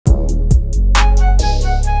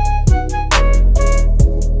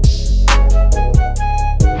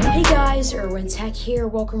here,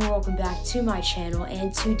 welcome back to my channel,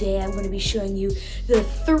 and today I'm going to be showing you the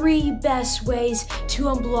 3 best ways to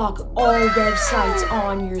unblock all websites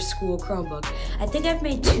on your school Chromebook. I think I've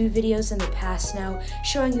made 2 videos in the past now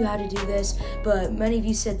showing you how to do this, but many of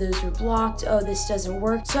you said those were blocked, oh this doesn't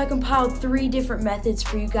work, so I compiled 3 different methods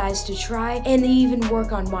for you guys to try, and they even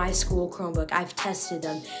work on my school Chromebook. I've tested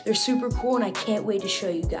them. They're super cool and I can't wait to show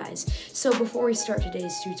you guys. So before we start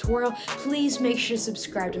today's tutorial, please make sure to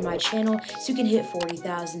subscribe to my channel so you can hit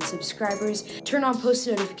 40,000 subscribers. Turn on post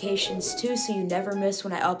notifications too so you never miss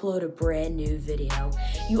when I upload a brand new video.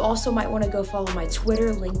 You also might want to go follow my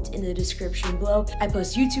Twitter, linked in the description below. I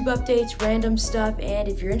post YouTube updates, random stuff, and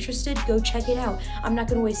if you're interested, go check it out. I'm not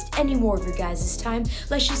going to waste any more of your guys' time.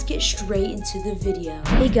 Let's just get straight into the video.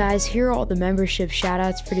 Hey guys, here are all the membership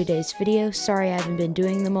shoutouts for today's video. Sorry I haven't been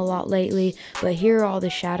doing them a lot lately, but here are all the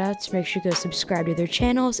shoutouts. Make sure to go subscribe to their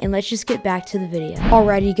channels, and let's just get back to the video.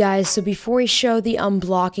 Alrighty guys, so before we show the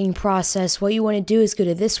unblocking process, what you want to do is go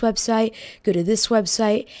to this website, go to this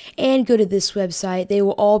website, and go to this website. They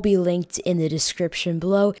will all be linked in the description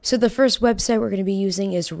below. So the first website we're going to be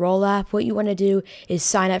using is Rollapp. What you want to do is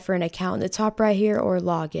sign up for an account in the top right here or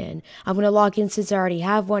log in. I'm going to log in since I already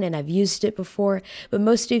have one and I've used it before, but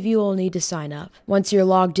most of you will need to sign up. Once you're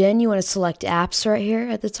logged in, you want to select apps right here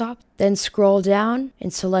at the top. Then scroll down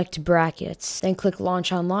and select brackets. Then click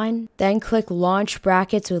launch online. Then click launch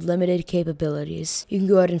brackets with limited capabilities. You can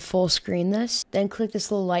go ahead and full screen this. Then click this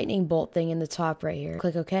little lightning bolt thing in the top right here.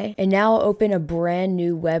 Click OK. And now open a brand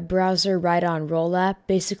new web browser right on Rollapp.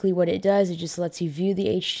 Basically what it does, it just lets you view the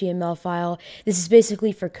HTML file. This is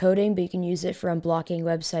basically for coding, but you can use it for unblocking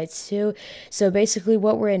websites too. So basically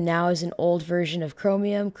what we're in now is an old version of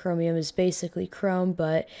Chromium. Chromium is basically Chrome,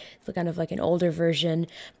 but kind of like an older version.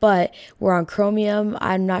 But we're on Chromium.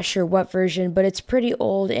 I'm not sure what version, but it's pretty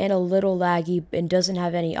old and a little laggy and doesn't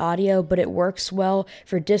have any audio, but it works well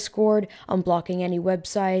for Discord, unblocking any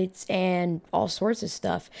websites, and all sorts of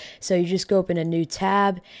stuff. So you just go open a new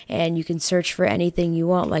tab and you can search for anything you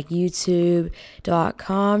want, like youtube.com.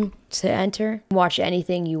 to enter. Watch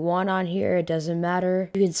anything you want on here, it doesn't matter.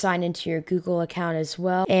 You can sign into your Google account as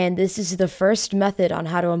well. And this is the first method on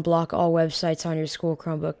how to unblock all websites on your school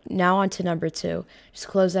Chromebook. Now on to number 2. Just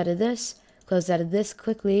close out of this. Close out of this,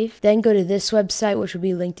 click leave. Then go to this website, which will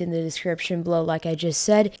be linked in the description below like I just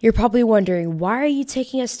said. You're probably wondering, why are you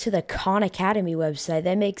taking us to the Khan Academy website?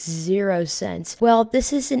 That makes 0 sense. Well,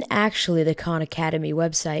 this isn't actually the Khan Academy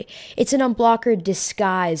website. It's an unblocker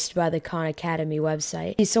disguised by the Khan Academy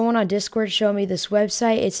website. Someone on Discord showed me this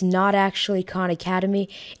website. It's not actually Khan Academy.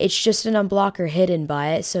 It's just an unblocker hidden by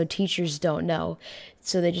it, so teachers don't know.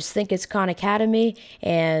 So they just think it's Khan Academy,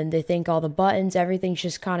 and they think all the buttons, everything's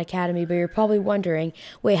just Khan Academy, but you're probably wondering,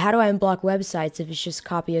 wait, how do I unblock websites if it's just a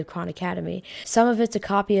copy of Khan Academy? Some of it's a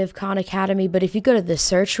copy of Khan Academy, but if you go to the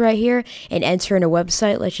search right here and enter in a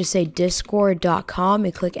website, let's just say discord.com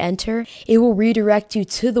and click enter, it will redirect you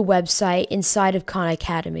to the website inside of Khan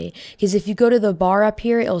Academy. Because if you go to the bar up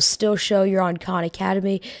here, it'll still show you're on Khan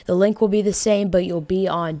Academy. The link will be the same, but you'll be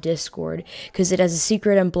on Discord because it has a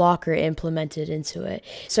secret unblocker implemented into it.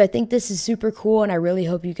 So I think this is super cool, and I really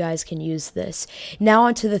hope you guys can use this. Now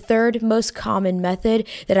on to the third most common method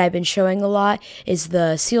that I've been showing a lot is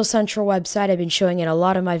the Seal Central website. I've been showing it in a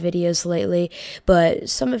lot of my videos lately, but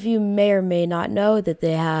some of you may or may not know that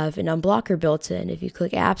they have an unblocker built in. If you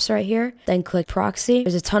click apps right here, then click proxy,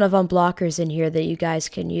 there's a ton of unblockers in here that you guys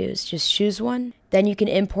can use. Just choose one. Then you can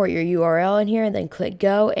import your URL in here and then click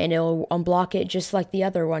go, and it'll unblock it just like the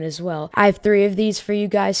other one as well. I have 3 of these for you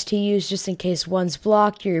guys to use just in case one's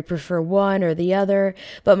blocked or you prefer one or the other.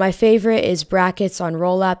 But my favorite is brackets on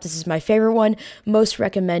Rollapp. This is my favorite one, most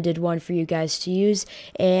recommended one for you guys to use.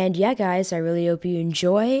 And yeah guys, I really hope you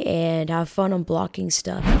enjoy and have fun unblocking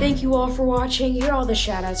stuff. Thank you all for watching. Here are all the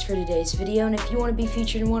shoutouts for today's video, and if you want to be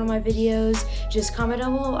featured in one of my videos, just comment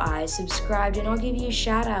down below I subscribed and I'll give you a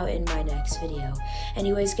shout out in my next video.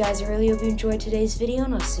 Anyways guys, I really hope you enjoyed today's video,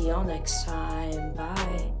 and I'll see y'all next time.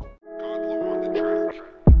 Bye.